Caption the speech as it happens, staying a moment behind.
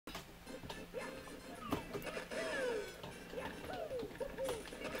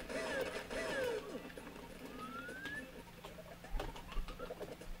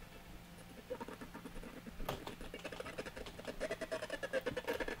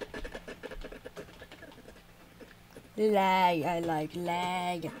Lag. I like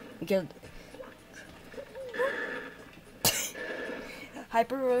lag. Because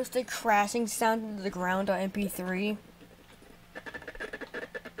hyper realistic crashing sound into the ground on MP3.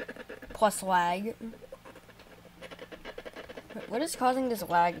 Plus lag. What is causing this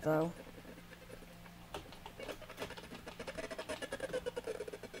lag though?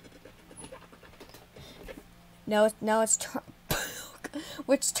 Now it's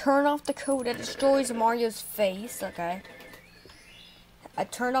which turn off the code that destroys Mario's face. Okay. I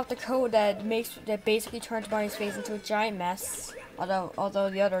turned off the code that basically turns Mario's face into a giant mess. Although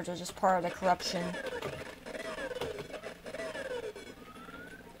the others are just part of the corruption.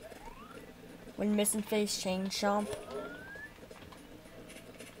 When missing face change chomp.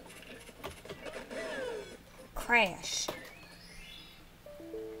 Crash.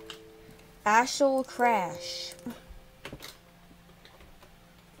 Ashel crash.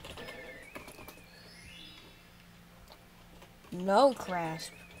 No crash.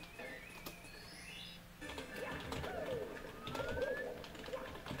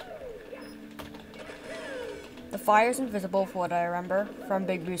 The fire's invisible for what I remember from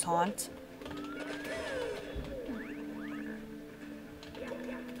Big Boo's Haunt.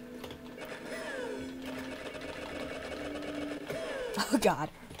 Oh god.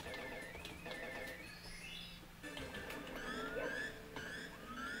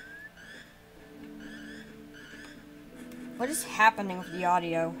 What is happening with the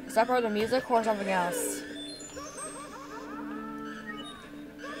audio? Is that part of the music or something else?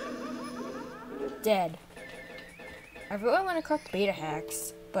 Dead. I really want to cut the beta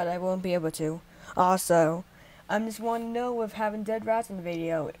hacks, but I won't be able to. Also, I'm just wanting to know if having dead rats in the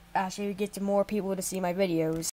video actually gets more people to see my videos.